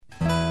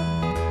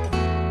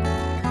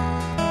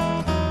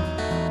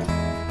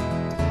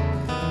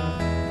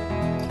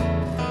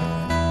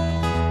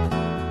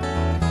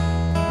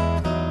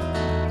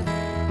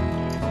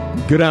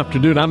Good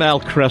afternoon. I'm Al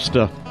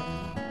Cresta.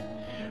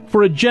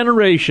 For a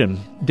generation,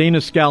 Dana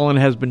Scallon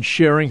has been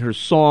sharing her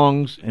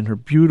songs and her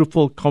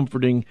beautiful,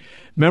 comforting,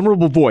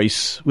 memorable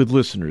voice with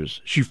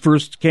listeners. She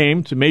first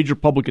came to major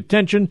public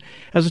attention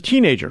as a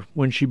teenager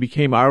when she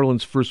became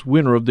Ireland's first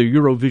winner of the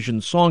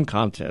Eurovision Song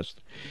Contest.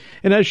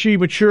 And as she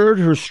matured,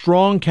 her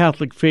strong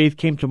Catholic faith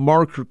came to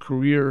mark her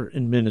career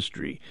in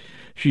ministry.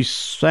 She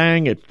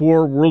sang at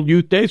 4 World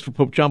Youth Days for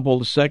Pope John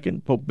Paul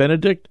II, Pope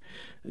Benedict.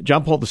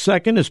 John Paul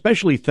II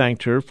especially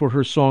thanked her for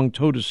her song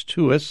Totus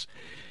Tuus.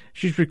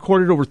 She's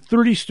recorded over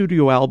 30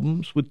 studio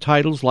albums with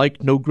titles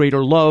like No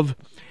Greater Love,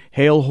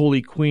 Hail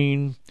Holy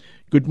Queen,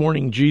 Good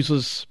Morning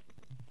Jesus.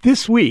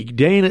 This week,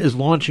 Dana is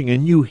launching a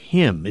new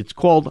hymn. It's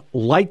called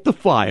Light the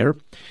Fire,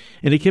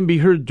 and it can be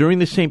heard during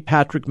the St.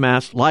 Patrick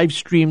Mass, live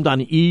streamed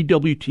on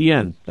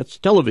EWTN, that's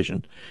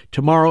television,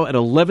 tomorrow at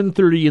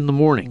 11:30 in the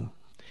morning.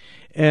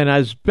 And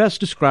as best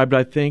described,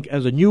 I think,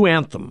 as a new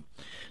anthem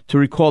to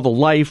recall the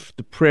life,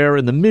 the prayer,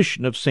 and the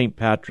mission of St.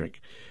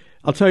 Patrick.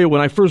 I'll tell you, when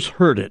I first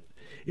heard it,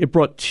 it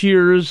brought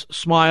tears,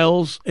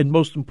 smiles, and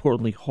most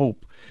importantly,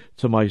 hope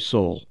to my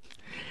soul.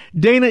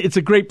 Dana, it's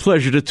a great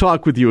pleasure to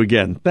talk with you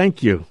again.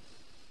 Thank you.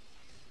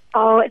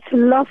 Oh, it's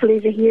lovely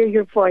to hear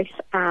your voice,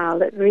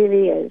 Al. It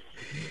really is.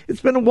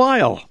 It's been a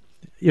while.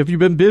 Have you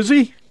been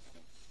busy?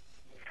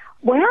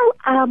 Well,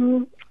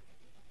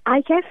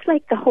 I guess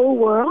like the whole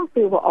world,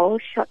 we were all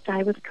shut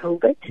down with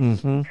COVID.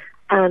 Mm-hmm.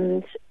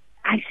 And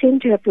I seem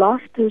to have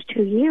lost those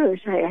 2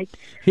 years. I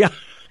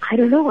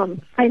don't know.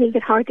 I'm finding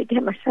it hard to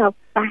get myself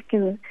back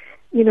in,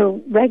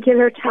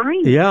 regular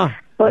time. Yeah.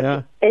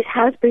 But it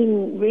has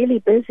been really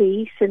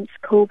busy since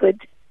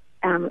COVID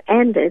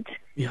ended.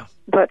 Yeah.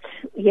 But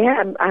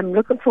I'm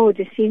looking forward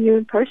to seeing you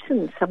in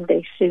person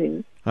someday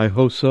soon. I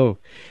hope so.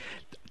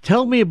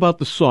 Tell me about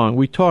the song.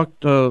 We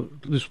talked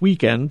this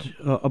weekend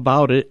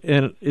about it,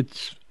 and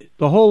it's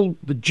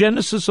the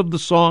genesis of the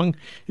song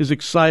is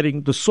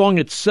exciting. The song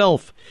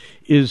itself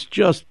is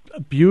just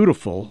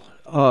beautiful.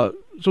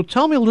 So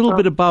tell me a little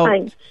bit about,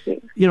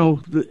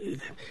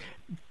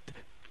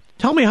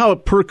 tell me how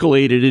it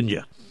percolated in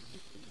you.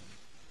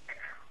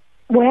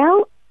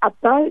 Well,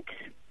 about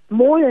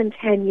more than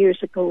 10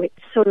 years ago, it's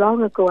so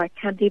long ago I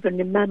can't even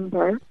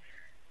remember,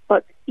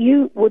 but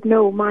you would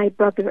know my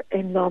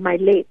brother-in-law, my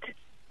late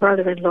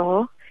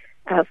brother-in-law,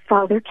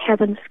 Father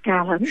Kevin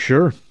Scallon.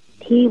 Sure.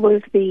 He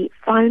was the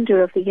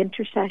founder of the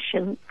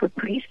Intercession for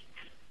Priests,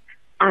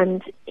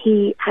 and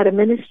he had a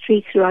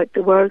ministry throughout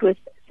the world with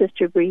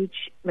Sister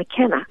Breach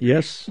McKenna.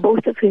 Yes.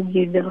 Both of whom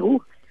you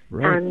know,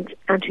 right.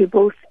 and who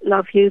both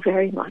love you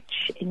very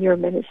much in your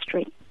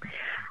ministry.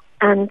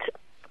 And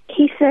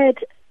he said,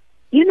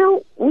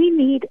 we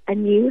need a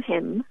new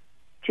hymn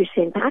to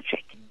St.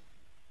 Patrick.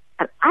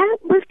 And I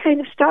was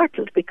kind of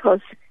startled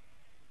because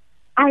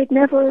I'd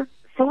never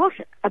thought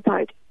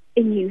about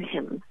a new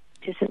hymn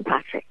to St.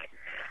 Patrick.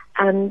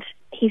 And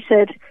he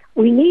said,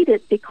 we need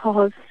it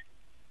because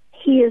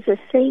he is a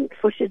saint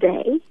for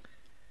today,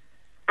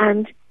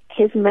 and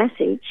his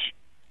message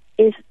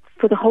is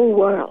for the whole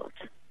world.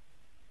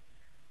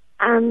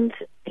 And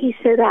he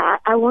said,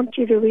 I want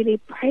you to really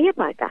pray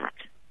about that.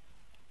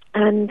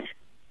 And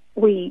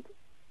we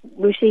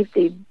received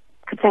the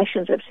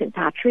Confessions of St.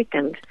 Patrick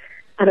and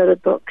other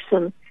books.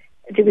 And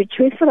to be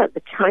truthful, at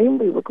the time,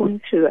 we were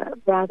going through a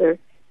rather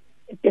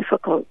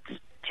difficult,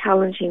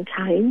 challenging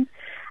time.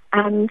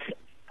 And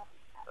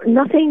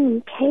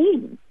nothing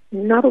came,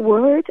 not a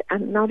word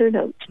and not a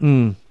note.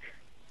 Mm.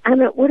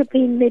 And it would have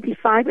been maybe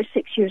 5 or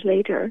 6 years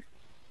later,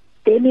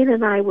 Damien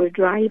and I were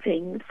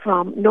driving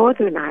from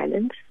Northern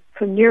Ireland,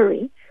 from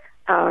Newry,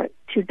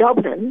 to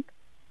Dublin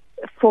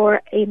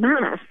for a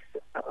Mass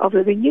of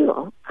the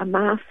renewal, a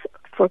Mass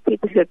for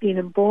people who had been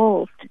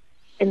involved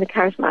in the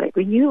charismatic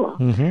renewal.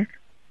 Mm-hmm.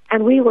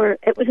 And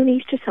it was an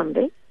Easter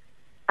Sunday,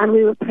 and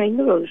we were praying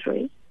the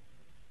Rosary.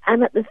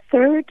 And at the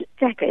third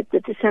decade, the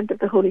descent of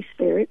the Holy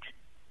Spirit,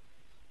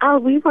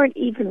 we weren't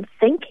even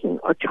thinking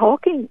or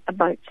talking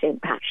about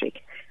St.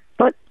 Patrick,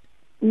 but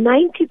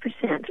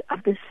 90%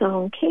 of the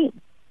song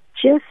came.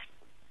 Just,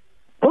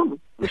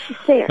 boom, it was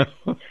just there.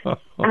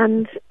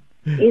 And,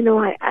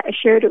 I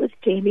shared it with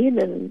Damien,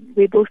 and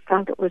we both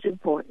felt it was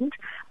important.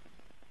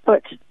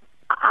 But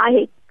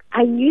I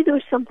knew there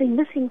was something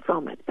missing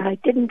from it, but I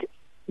didn't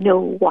know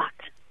what.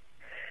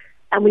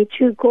 And we had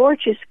 2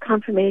 gorgeous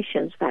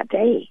confirmations that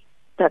day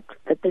that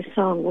this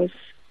song was,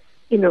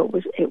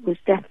 it was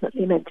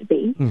definitely meant to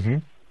be. Mm-hmm.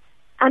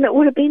 And it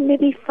would have been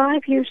maybe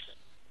 5 years.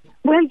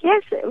 Well,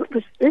 yes, it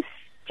was this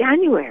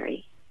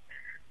January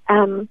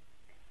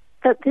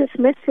that this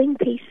missing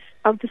piece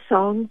of the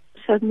song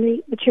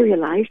suddenly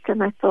materialized,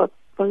 and I thought,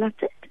 well,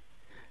 that's it.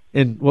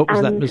 And what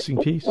was that missing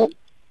piece?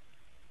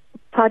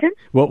 Pardon?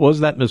 What was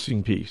that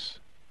missing piece?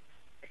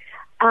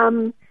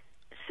 So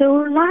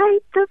light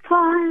the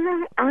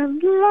fire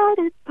and let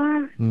it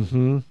burn.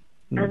 Mm-hmm.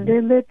 Mm-hmm. And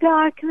in the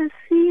darkness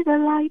see the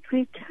light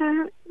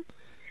return.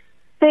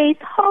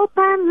 Faith, hope,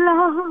 and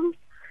love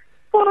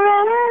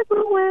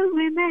forever will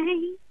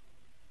remain.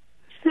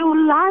 So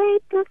light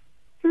the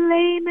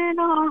flame in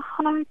our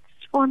hearts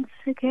once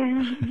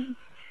again.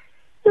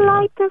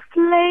 light the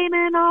flame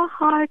in our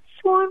hearts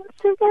once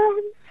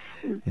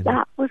again.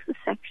 That was the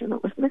section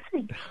that was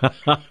missing.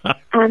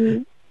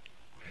 And,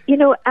 you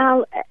know,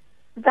 Al,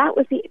 that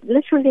was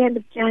literally the end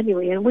of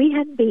January, and we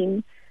had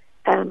been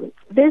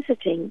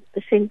visiting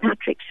the St.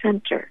 Patrick's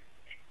Centre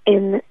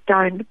in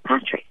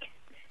Downpatrick.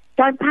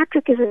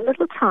 Downpatrick is a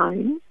little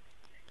town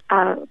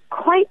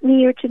quite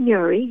near to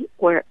Newry,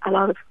 where a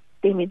lot of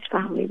Damien's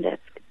family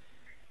lived.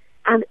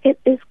 And it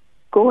is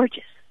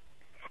gorgeous.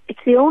 It's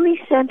the only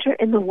centre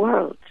in the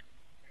world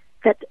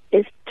that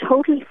is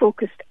totally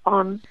focused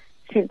on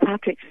St.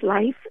 Patrick's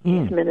life,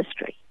 his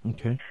ministry.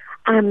 Okay.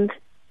 And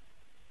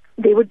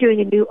they were doing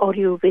a new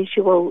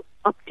audio-visual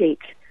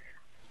update.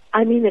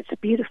 I mean, it's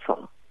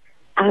beautiful.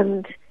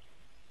 And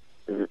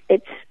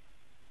it's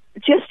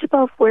just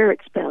above where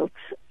it's built,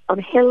 on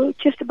a hill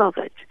just above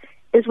it,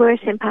 is where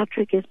St.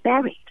 Patrick is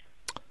buried,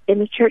 in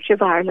the Church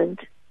of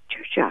Ireland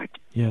churchyard.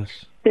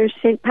 Yes. There's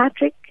St.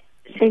 Patrick,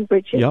 St.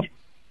 Bridget,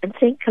 and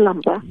St.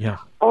 Columba,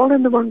 all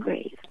in the one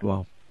grave.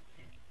 Wow.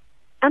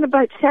 And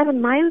about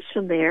 7 miles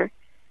from there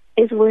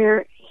is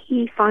where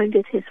he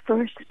founded his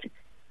first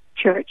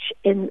church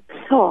in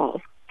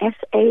Saul,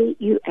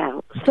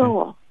 S-A-U-L,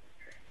 Saul.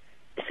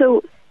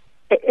 So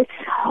it's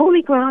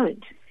holy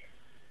ground.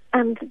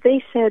 And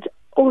they said,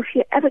 if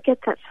you ever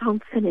get that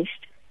song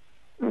finished,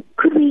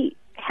 could we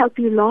help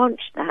you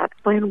launch that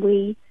when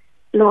we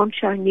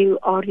launch our new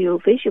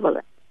audio-visual?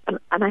 And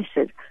I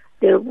said,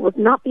 there would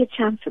not be a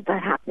chance of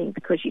that happening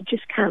because you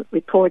just can't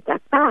record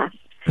that fast.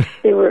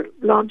 They were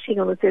launching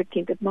on the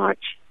 13th of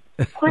March.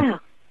 Well,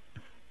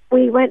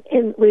 we went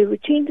in, we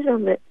routine it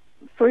on the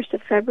 1st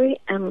of February,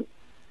 and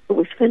it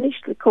was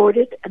finished,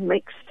 recorded, and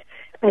mixed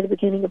by the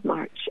beginning of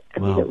March. I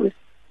mean, it was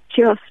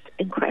just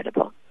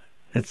incredible.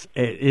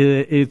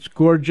 It's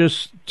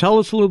gorgeous. Tell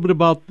us a little bit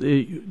about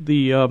the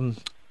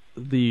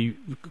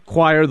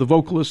choir, the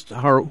vocalists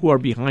who are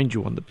behind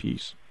you on the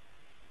piece.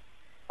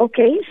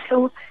 Okay,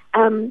 so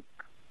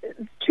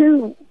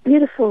two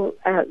beautiful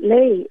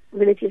lay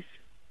religious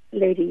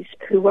ladies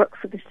who work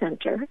for the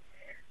centre.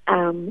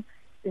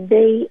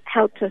 They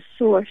helped us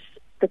source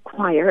the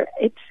choir.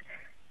 It's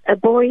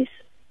boys.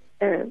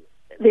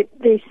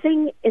 They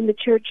sing in the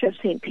Church of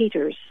St.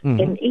 Peter's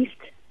in East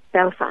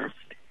Belfast.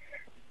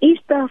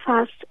 East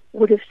Belfast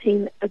would have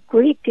seen a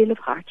great deal of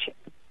hardship,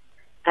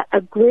 a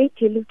great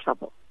deal of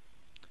trouble.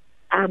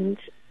 And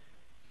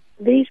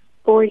these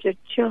boys are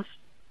just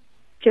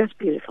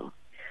beautiful.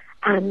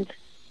 And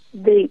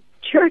the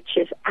church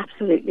is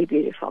absolutely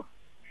beautiful.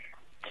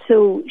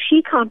 So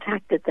she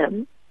contacted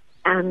them,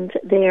 and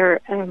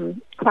their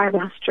choir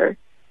master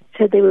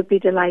said they would be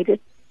delighted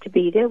to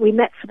be there. We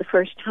met for the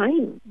first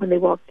time when they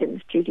walked in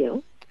the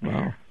studio.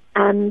 Wow.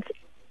 And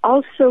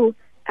also,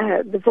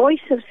 the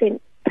voice of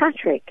St.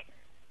 Patrick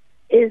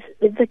is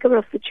the vicar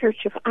of the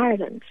Church of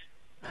Ireland,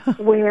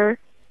 where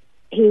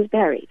he is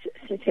buried.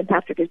 St.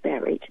 Patrick is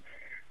buried.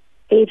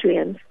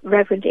 Adrian,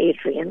 Reverend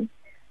Adrian,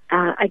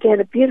 again,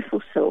 a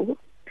beautiful soul.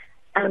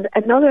 And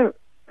another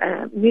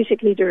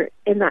music leader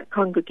in that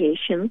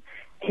congregation,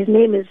 his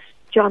name is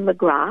John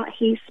McGrath.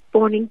 He's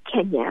born in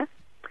Kenya.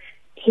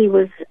 He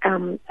was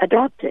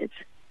adopted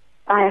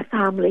by a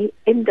family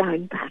in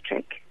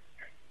Downpatrick.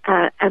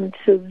 And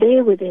so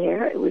they were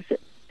there. It was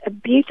a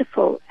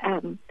beautiful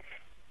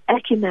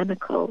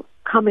ecumenical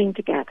coming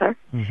together.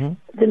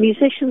 The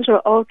musicians are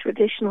all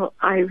traditional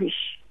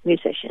Irish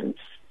musicians,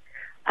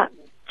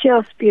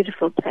 just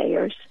beautiful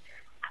players.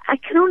 I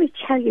can only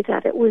tell you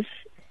that it was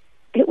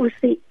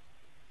the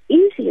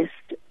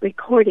easiest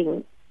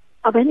recording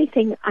of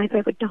anything I've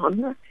ever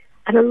done.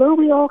 And although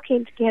we all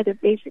came together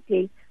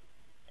basically,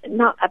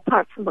 not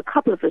apart from a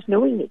couple of us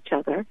knowing each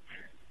other,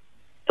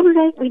 it was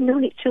like we'd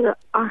known each other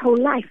our whole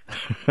life.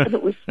 And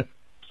it was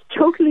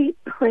totally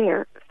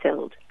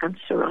prayer-filled and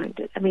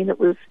surrounded. I mean, it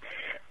was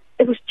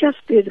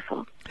just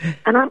beautiful.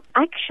 And I'm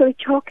actually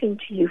talking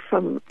to you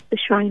from the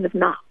Shrine of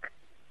Knock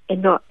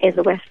in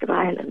the west of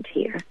Ireland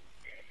here,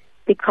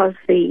 because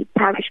the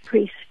parish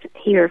priest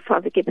here,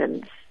 Father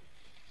Gibbons,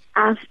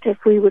 asked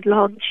if we would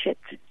launch it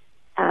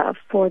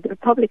for the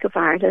Republic of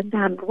Ireland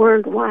and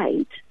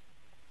worldwide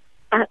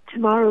at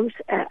tomorrow's,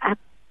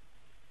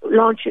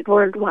 launch it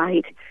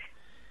worldwide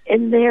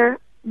in their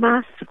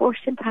Mass for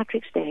St.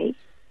 Patrick's Day,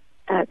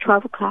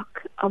 12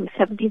 o'clock on the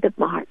 17th of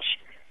March.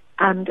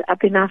 And I've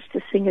been asked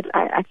to sing it.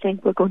 I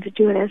think we're going to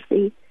do it as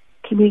the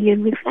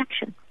communion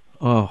reflection.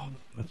 Oh,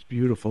 that's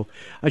beautiful.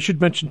 I should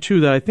mention,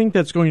 too, that I think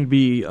that's going to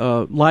be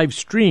live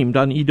streamed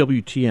on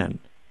EWTN.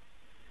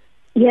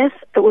 Yes,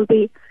 it will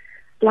be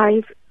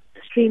live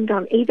streamed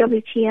on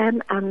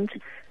EWTN and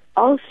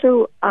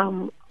also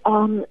on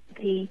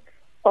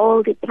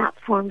all the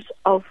platforms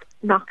of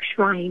Knock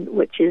Shrine,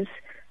 which is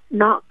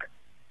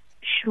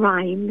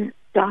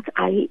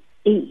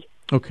knockshrine.ie.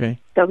 Okay.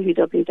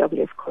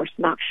 www, of course,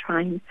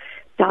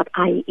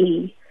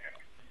 knockshrine.ie.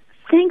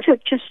 Things are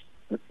just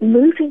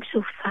moving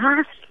so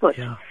fast, but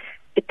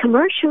the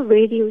commercial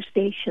radio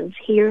stations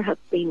here have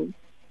been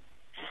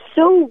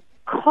so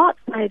caught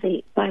by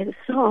the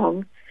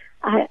song.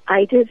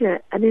 I did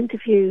an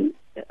interview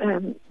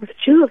with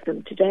two of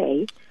them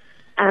today,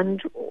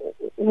 And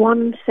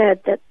one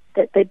said that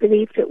they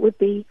believed it would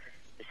be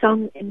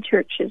sung in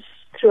churches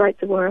throughout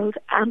the world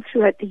and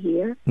throughout the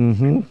year.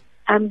 Mm-hmm.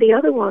 And the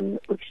other one,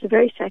 which is a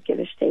very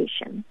secular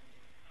station,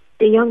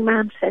 the young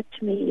man said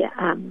to me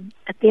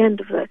at the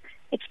end of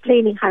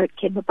explaining how it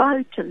came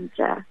about, and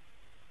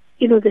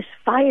this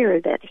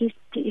fire that he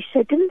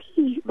said, didn't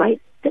he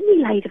light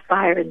a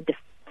fire in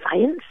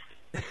defiance?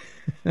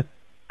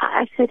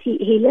 I said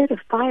he lit a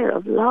fire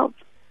of love,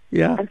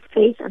 and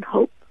faith and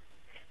hope,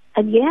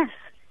 and yes,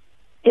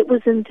 it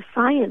was in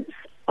defiance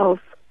of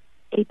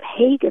a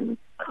pagan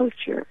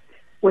culture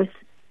with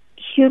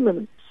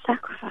human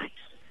sacrifice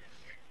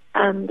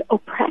and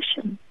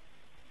oppression,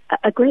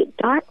 a great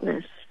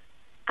darkness.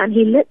 And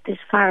he lit this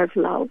fire of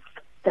love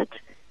that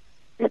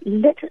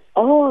lit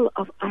all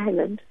of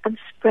Ireland and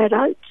spread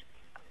out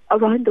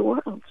around the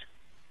world.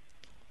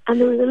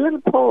 And there was a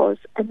little pause,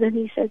 and then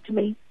he said to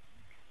me,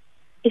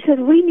 he said,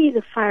 we need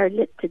a fire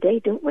lit today,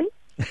 don't we?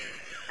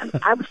 And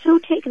I was so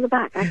taken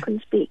aback, I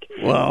couldn't speak.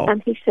 Wow.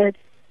 And he said,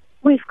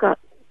 we've got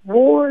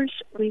wars,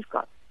 we've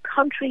got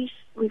countries,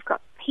 we've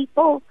got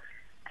people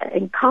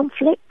in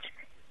conflict.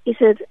 He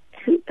said,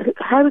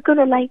 how are we going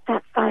to light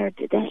that fire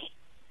today?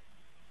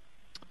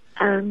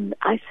 And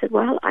I said,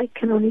 well, I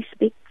can only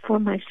speak for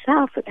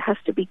myself. It has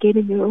to begin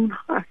in your own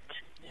heart.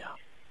 Yeah.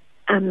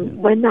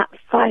 And when that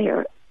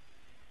fire,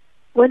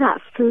 when that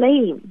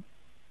flame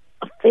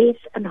of faith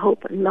and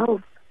hope and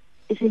love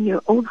is in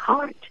your own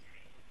heart,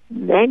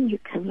 then you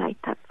can light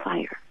that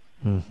fire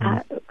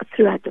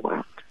throughout the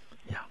world.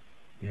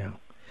 Yeah.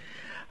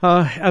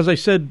 As I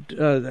said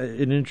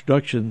in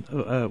introduction,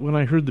 when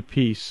I heard the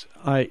piece,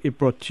 it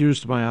brought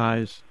tears to my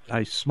eyes.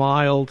 I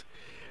smiled.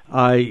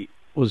 I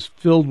was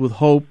filled with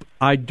hope.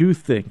 I do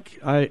think,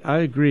 I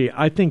agree,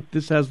 I think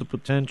this has the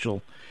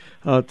potential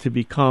to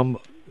become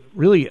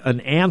really an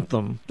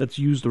anthem that's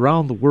used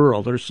around the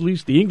world, or at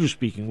least the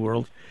English-speaking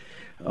world,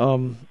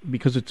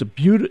 because it's a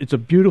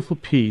beautiful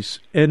piece,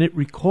 and it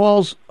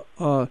recalls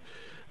the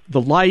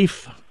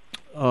life,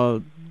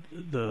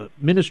 the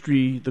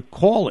ministry, the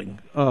calling,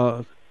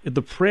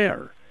 the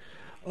prayer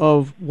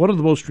of one of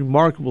the most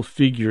remarkable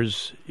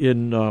figures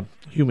in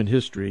human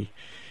history,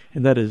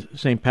 and that is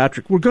St.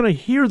 Patrick. We're going to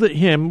hear the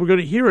hymn. We're going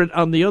to hear it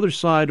on the other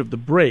side of the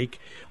break.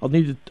 I'll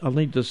need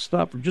to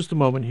stop for just a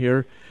moment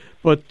here.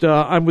 But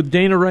I'm with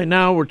Dana right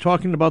now. We're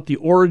talking about the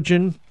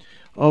origin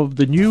of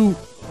the new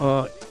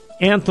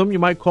anthem, you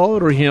might call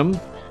it, or hymn.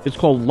 It's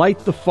called Light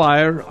the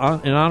Fire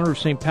in honor of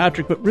St.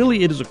 Patrick, but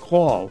really it is a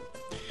call.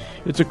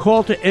 It's a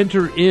call to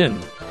enter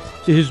in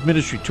to his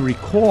ministry, to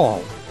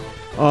recall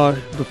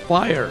the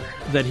fire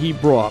that he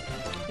brought,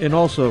 and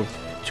also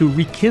to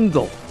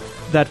rekindle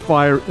that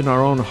fire in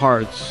our own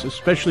hearts,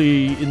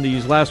 especially in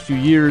these last few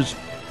years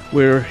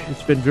where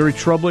it's been very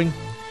troubling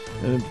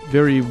and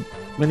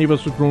many of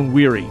us have grown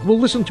weary. We'll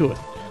listen to it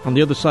on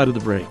the other side of the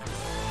break.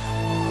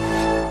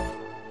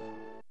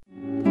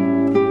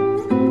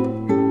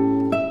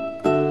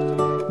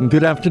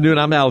 Good afternoon,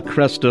 I'm Al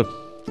Cresta.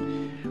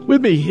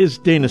 With me is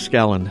Dana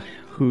Scallon,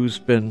 who's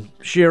been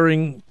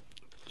sharing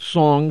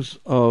songs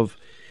of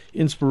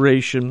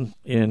inspiration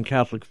in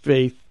Catholic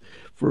faith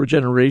for a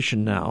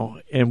generation now.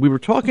 And we were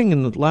talking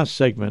in the last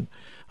segment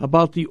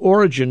about the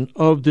origin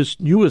of this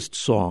newest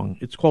song.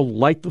 It's called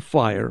Light the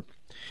Fire.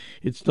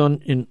 It's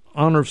done in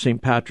honor of St.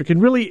 Patrick.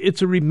 And really,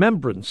 it's a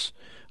remembrance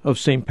of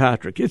St.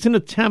 Patrick. It's an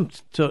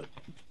attempt to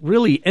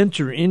really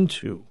enter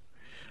into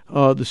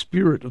the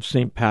spirit of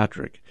St.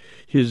 Patrick,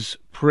 his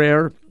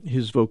prayer,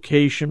 his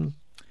vocation.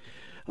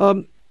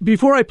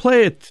 Before I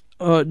play it,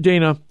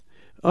 Dana,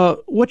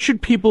 what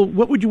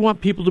would you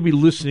want people to be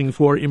listening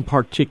for in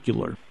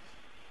particular?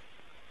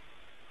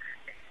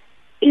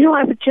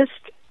 I would just,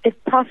 if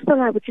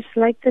possible, I would just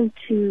like them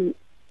to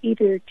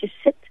either just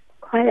sit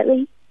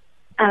quietly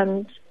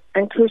and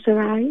close their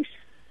eyes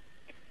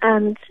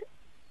and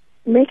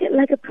make it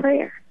like a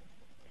prayer.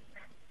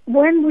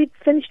 When we'd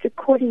finished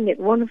recording it,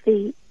 one of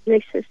the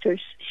lay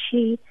sisters,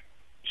 she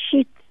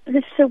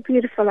this is so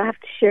beautiful, I have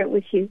to share it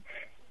with you.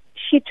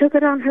 She took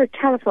it on her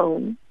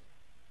telephone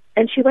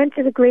and she went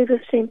to the grave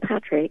of St.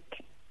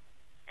 Patrick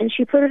and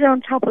she put it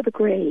on top of the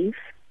grave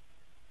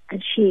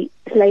and she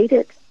played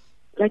it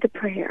like a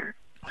prayer.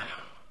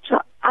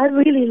 So I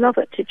really love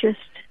it to just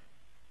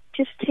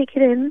take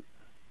it in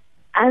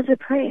as a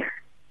prayer.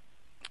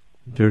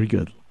 Very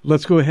good.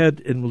 Let's go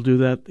ahead and we'll do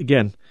that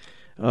again.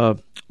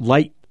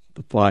 Light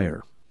the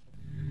fire.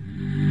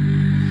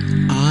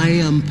 I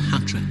am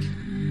Patrick,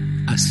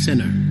 a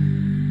sinner.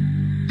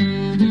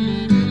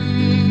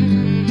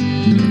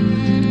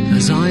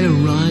 As I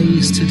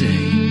arise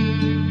today,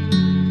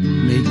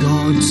 may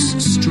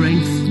God's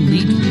strength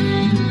lead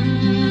me.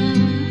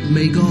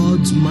 May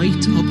God's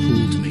might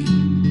uphold me,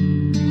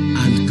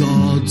 and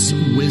God's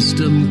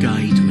wisdom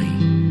guide me.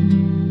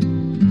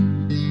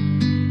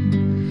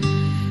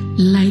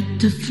 Light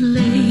the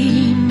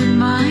flame in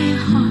my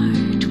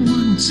heart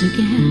once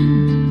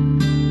again.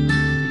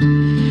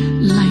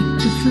 Light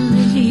the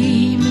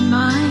flame in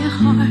my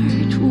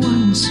heart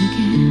once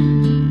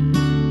again.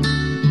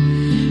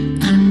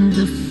 And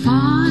the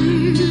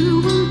fire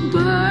will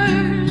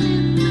burn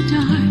in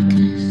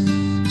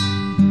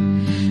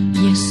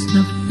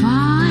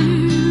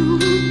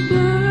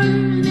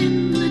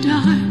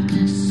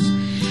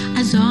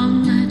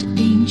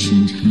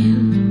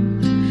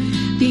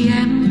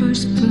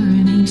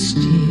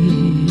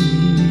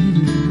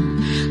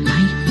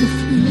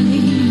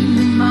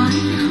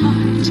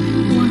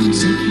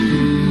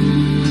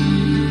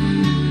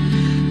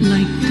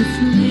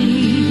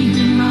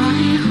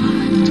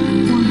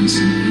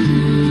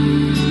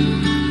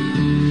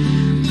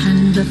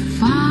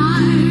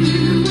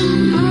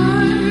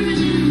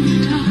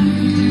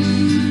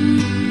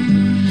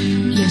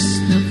Yes,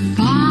 the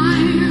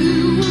fire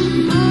will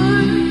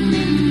burn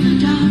in the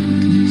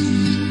darkness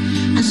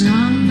as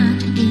on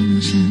that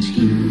ancient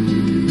hill.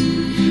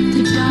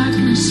 The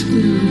darkness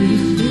will be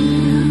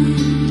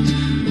filled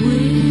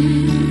with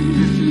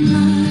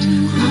light.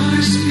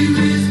 Christ be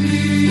with me,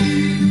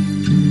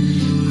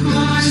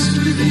 Christ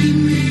within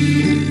me,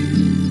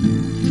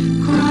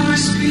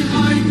 Christ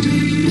behind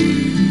me,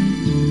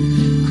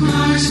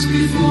 Christ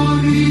before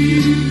me,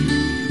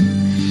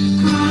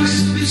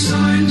 Christ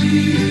beside me,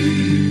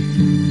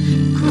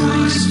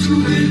 Christ to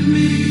win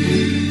me,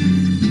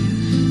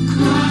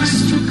 Christ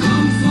to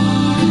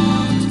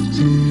comfort,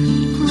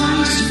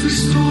 Christ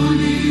restore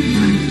me.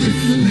 Like the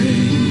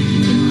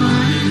flame in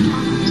my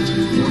heart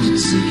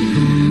once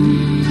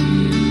again.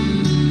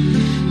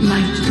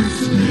 Like the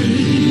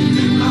flame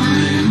in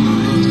my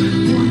heart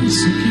once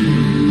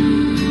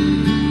again.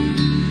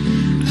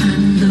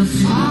 And the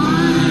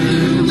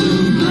fire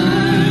will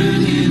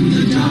burn in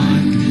the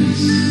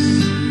darkness.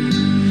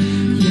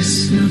 Yes,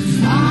 the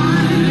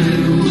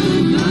fire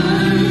will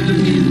burn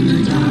in the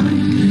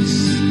darkness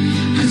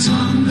as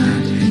on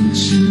that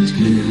ancient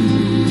hill.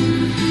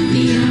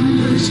 The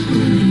embers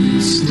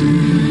burning still.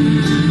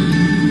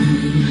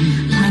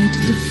 Light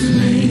the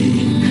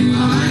flame in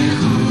my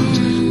heart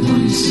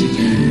once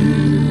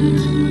again.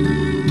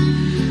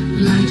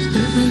 Light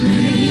the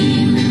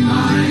flame in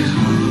my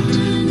heart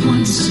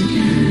once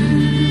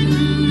again.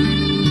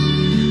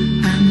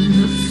 And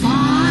the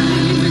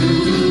fire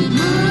will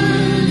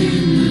burn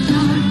in the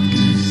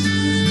darkness.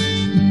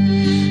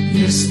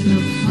 Yes, the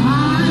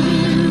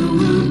fire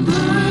will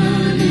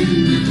burn in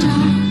the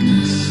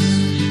darkness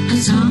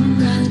as on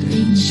that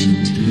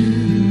ancient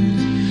hill.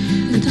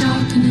 The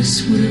darkness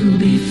will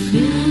be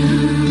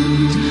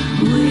filled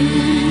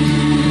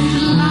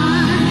with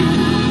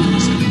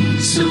light.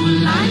 So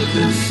light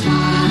the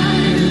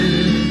fire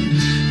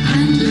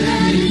and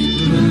let it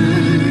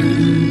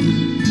burn.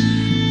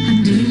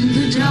 And in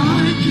the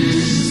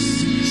darkness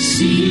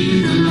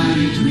see the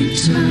light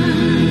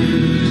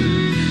return.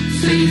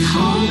 Faith,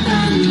 hope,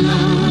 and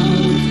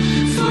love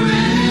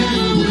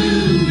forever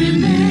will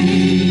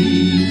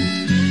remain.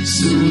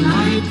 So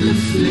light the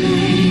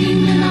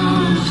flame in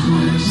our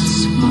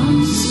hearts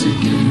once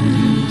again.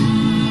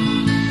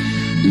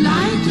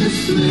 Light the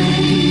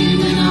flame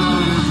in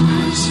our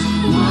hearts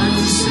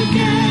once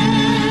again.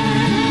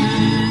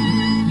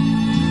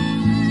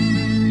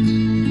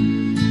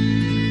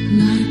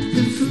 Light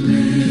the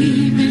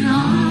flame in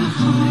our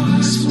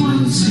hearts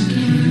once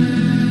again.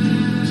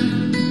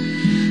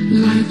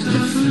 Light the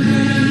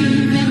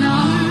flame in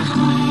our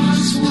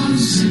hearts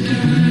once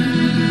again.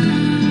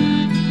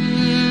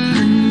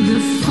 And the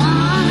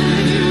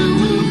fire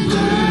will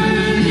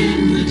burn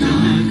in the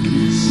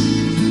darkness.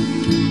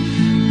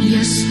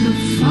 Yes, the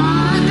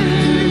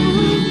fire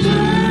will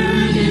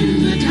burn in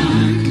the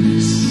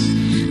darkness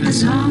as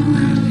on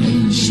that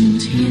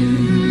ancient hill.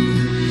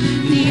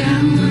 The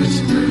embers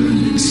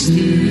burning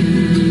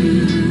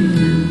still.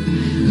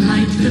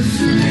 Light the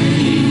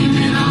flame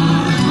in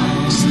our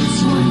hearts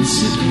once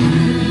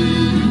again.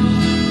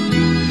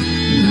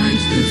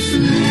 Light the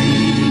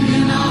flame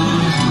in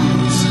our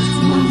hearts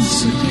once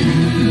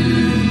again.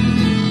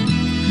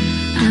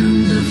 And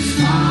the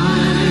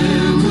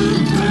fire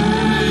will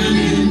burn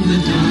in the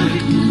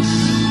darkness.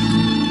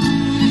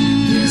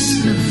 Yes,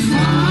 the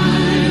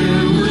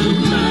fire will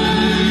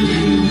burn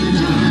in the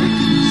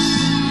darkness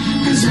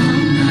as on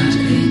that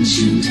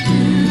ancient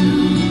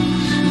hill.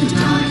 The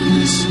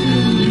darkness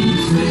will be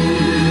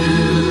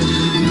filled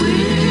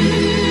with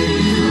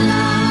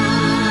light.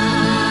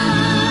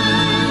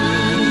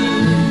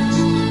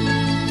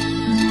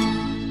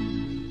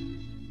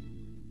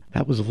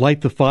 That was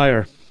Light the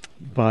Fire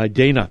by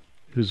Dana,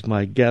 who's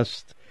my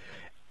guest.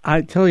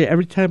 I tell you,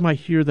 every time I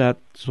hear that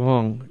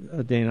song,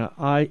 Dana,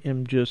 I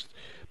am just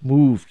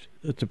moved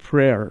to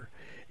prayer.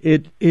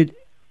 It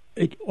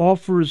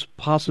offers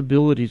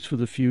possibilities for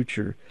the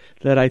future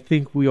that I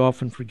think we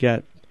often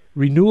forget.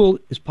 Renewal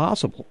is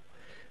possible.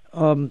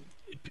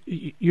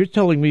 You're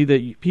telling me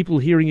that people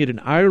hearing it in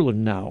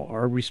Ireland now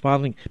are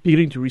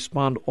beginning to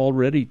respond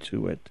already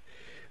to it.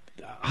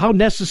 How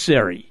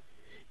necessary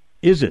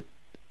is it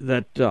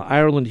that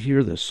Ireland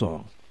hear this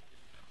song?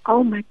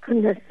 Oh, my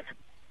goodness.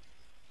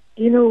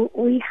 You know,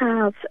 we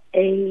have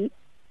a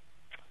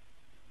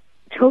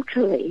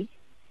totally,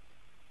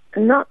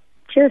 not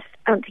just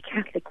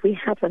anti-Catholic, we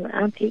have an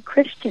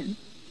anti-Christian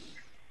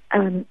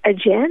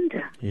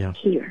agenda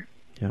here.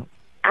 Yeah.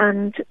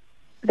 And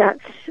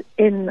that's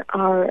in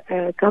our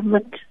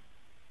government,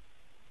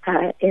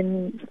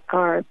 in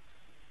our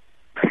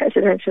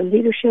presidential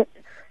leadership.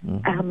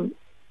 Mm-hmm.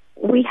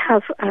 We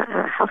have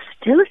a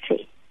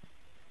hostility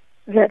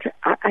that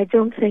I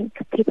don't think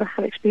people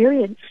have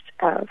experienced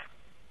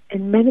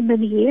in many,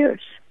 many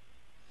years.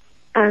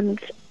 And,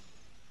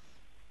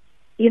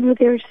 you know,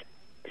 there's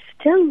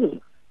still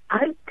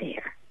out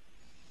there,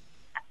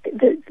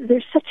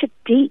 there's such a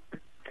deep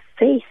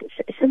faith.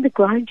 It's in the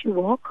ground you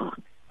walk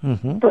on.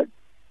 Mm-hmm. But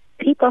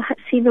people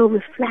see no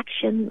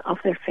reflection of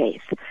their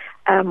faith.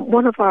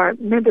 One of our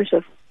members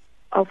of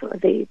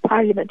the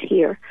parliament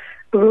here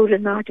wrote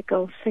an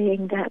article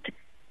saying that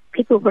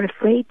people were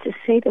afraid to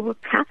say they were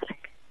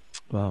Catholic.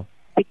 Wow.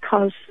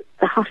 Because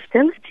the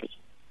hostility,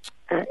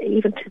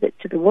 even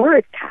to the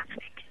word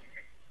Catholic,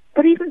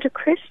 but even to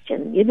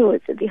Christian,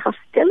 the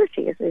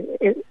hostility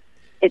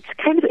it's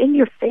kind of in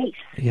your face.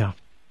 Yeah.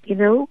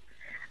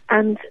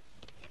 And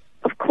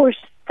of course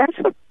that's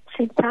what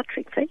St.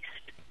 Patrick faced.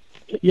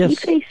 Yes. He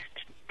faced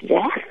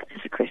death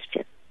as a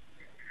Christian,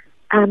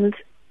 and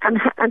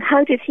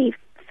how did he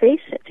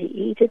face it?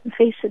 He didn't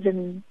face it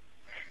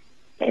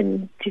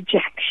in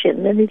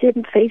dejection, and he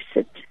didn't face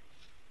it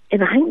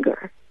in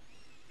anger.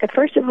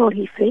 First of all,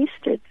 he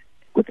faced it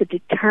with a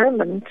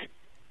determined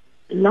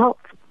love.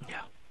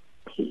 Yeah.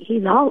 He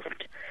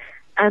loved.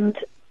 And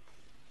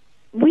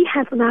we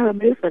have now a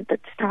movement that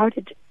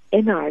started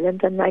in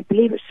Ireland, and I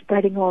believe it's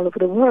spreading all over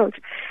the world.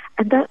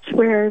 And that's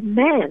where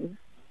men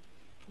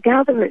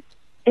gather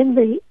in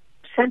the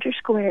centre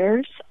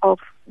squares of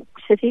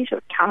cities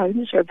or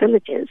towns or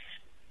villages,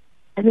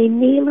 and they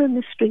kneel in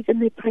the street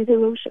and they pray the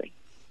rosary.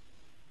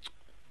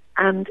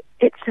 And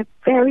it's a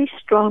very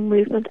strong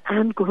movement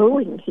and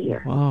growing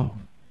here. Wow.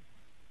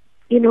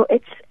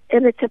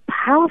 It's a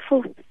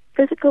powerful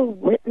physical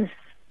witness.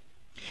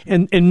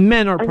 And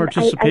men are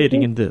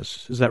participating in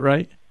this, is that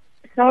right?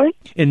 Sorry?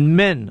 And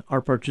men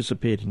are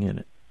participating in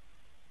it.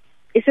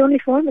 It's only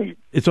for men.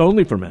 It's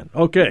only for men.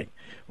 Okay.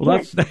 Well,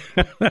 Yes.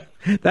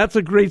 that's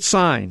a great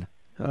sign.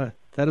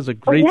 That is a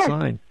great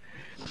sign.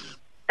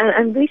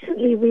 And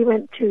recently we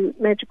went to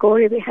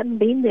Medjugorje. We hadn't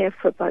been there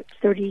for about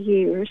 30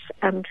 years.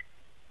 And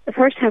the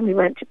first time we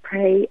went to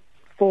pray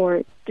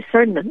for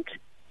discernment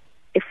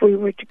if we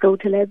were to go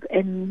to live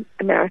in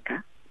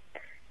America.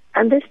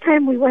 And this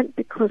time we went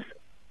because,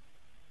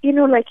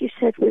 like you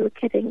said, we were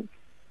getting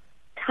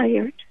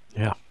tired.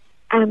 Yeah.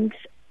 And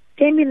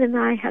Damien and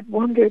I had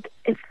wondered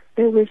if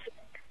there was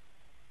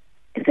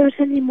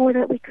any more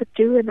that we could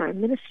do in our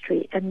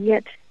ministry. And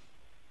yet,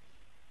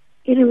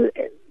 the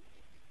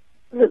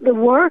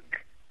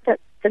work that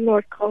the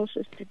Lord calls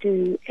us to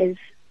do is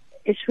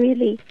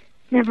really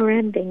never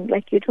ending.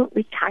 Like, you don't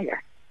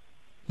retire,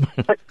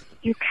 but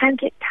you can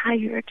get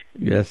tired.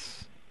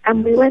 Yes.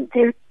 And we went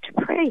there to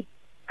pray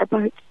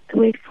about the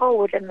way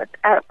forward. And at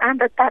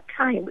that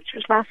time, which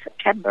was last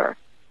September,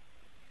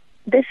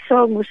 this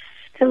song was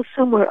still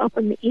somewhere up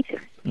in the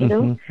ether.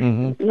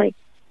 Mm-hmm. Like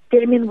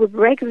Damien would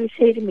regularly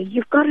say to me,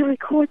 "You've got to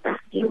record that.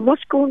 You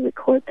must go and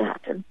record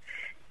that." And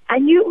I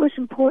knew it was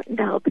important,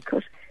 Al,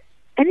 because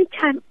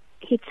anytime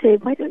he'd say,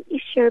 "Why don't you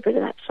share a bit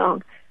of that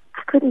song?"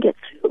 I couldn't get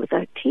through it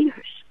without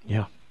tears.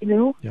 Yeah.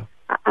 Yeah.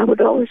 I would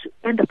always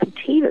end up in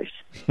tears.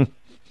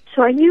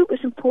 So I knew it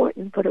was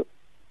important,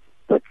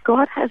 but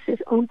God has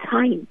His own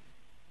time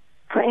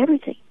for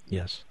everything.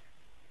 Yes.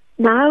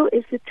 Now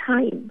is the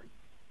time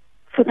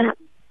for that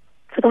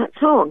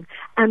song,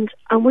 and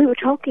we were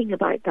talking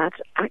about that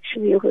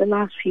actually over the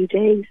last few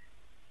days.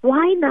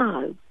 Why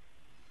now?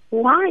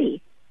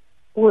 Why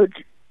would,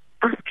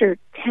 after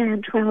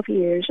 10, 12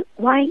 years,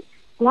 why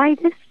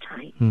this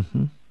time?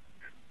 Mm-hmm.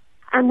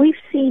 And we've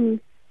seen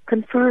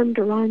confirmed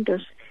around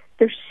us,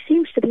 there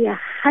seems to be a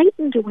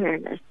heightened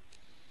awareness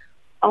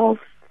of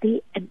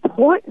the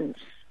importance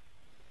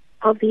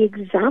of the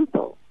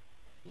example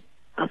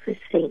of the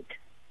saint.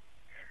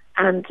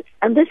 And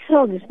this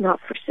song is not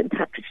for St.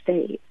 Patrick's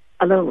Day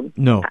alone.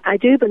 No. I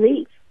do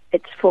believe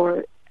it's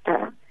for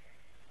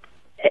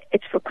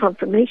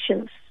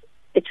confirmations,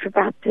 it's for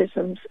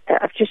baptisms.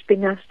 I've just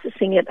been asked to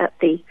sing it at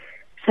the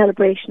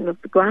celebration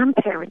of the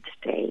Grandparents'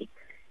 Day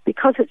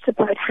because it's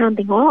about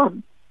handing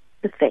on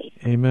the faith.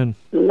 Amen.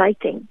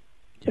 Lighting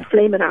the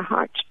flame in our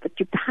hearts, but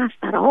you pass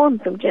that on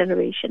from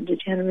generation to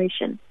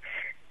generation.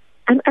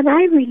 And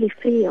I really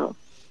feel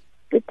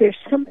that there's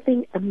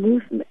something, a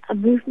movement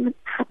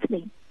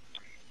happening.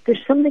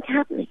 There's something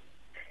happening.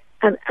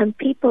 And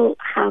people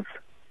have,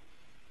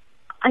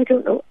 I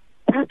don't know,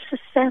 perhaps a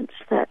sense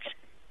that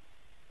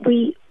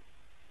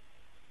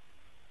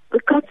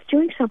God's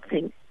doing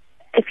something.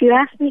 If you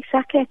ask me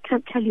exactly, I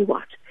can't tell you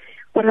what.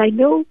 But I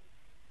know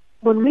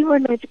when we were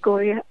in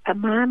Medjugorje, a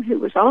man who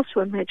was also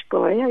in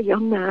Medjugorje, a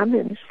young man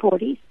in his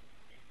 40s,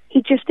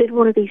 he just did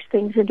one of these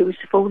things into his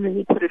phone and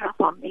he put it up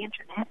on the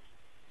internet.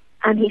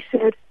 And he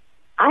said,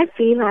 "I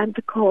feel I'm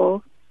to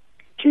call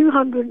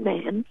 200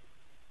 men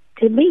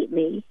to meet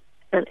me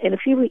in a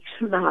few weeks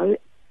from now,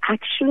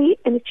 actually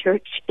in a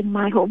church in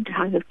my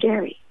hometown of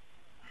Derry,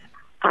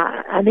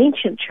 an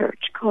ancient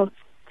church called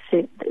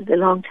the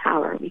Long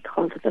Tower. We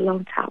called it the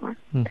Long Tower.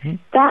 Mm-hmm.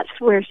 That's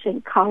where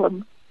St.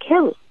 Colum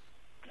Kill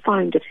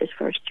founded his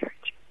first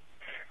church.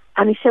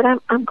 And he said,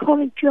 I'm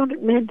calling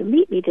 200 men to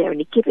meet me there, and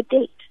he gave a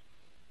date.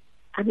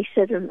 And he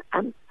said,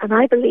 and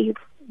I believe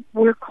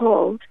we're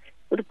called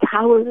with the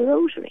power of the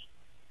rosary.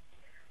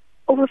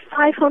 Over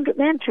 500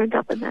 men turned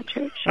up in that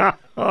church.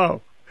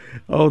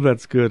 Oh,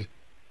 that's good.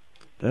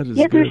 That is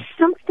good. There's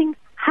something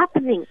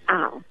happening,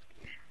 Al.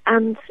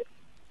 And,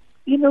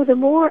 the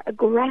more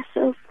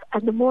aggressive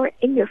and the more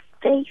in your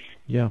face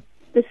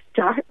this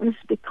darkness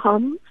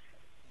becomes,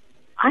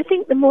 I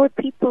think the more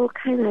people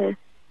kind of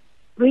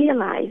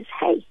realize,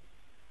 hey,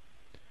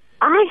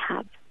 I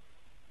have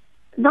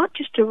not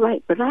just a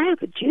right, but I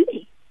have a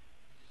duty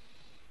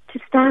to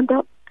stand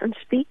up and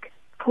speak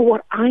for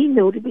what I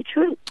know to be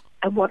true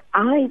and what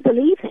I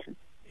believe in.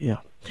 Yeah.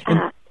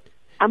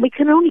 And we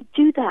can only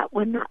do that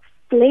when that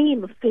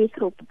flame of faith,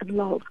 hope, and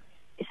love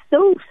is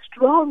so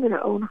strong in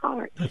our own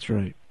heart. That's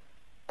right.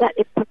 That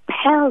it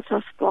propels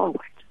us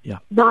forward. Yeah.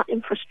 Not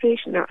in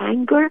frustration or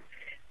anger,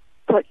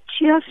 but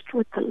just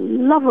with the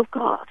love of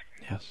God.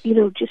 Yes.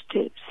 Just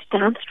to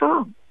stand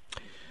strong.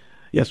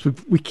 Yes,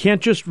 we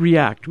can't just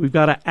react. We've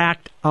got to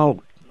act out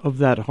of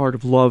that heart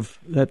of love.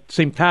 That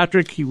St.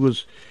 Patrick, he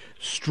was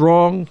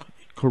strong,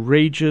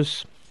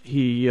 courageous.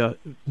 He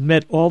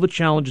met all the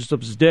challenges of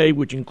his day,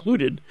 which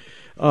included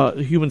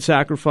human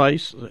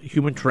sacrifice,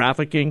 human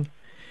trafficking.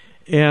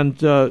 And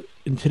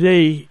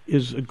today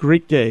is a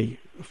great day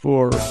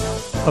for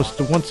us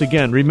to once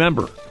again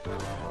remember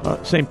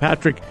St.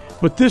 Patrick.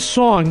 But this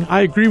song,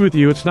 I agree with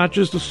you, it's not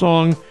just a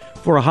song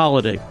for a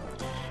holiday.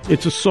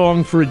 It's a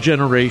song for a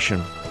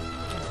generation.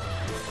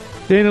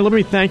 Dana, let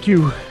me thank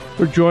you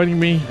for joining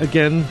me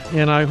again,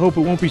 and I hope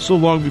it won't be so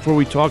long before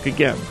we talk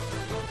again.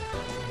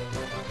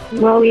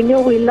 Well, we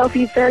love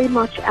you very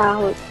much,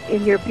 Al,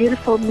 in your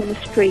beautiful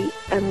ministry,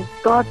 and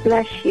God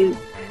bless you,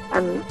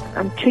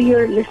 and to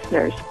your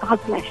listeners,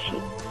 God bless you.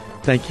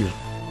 Thank you.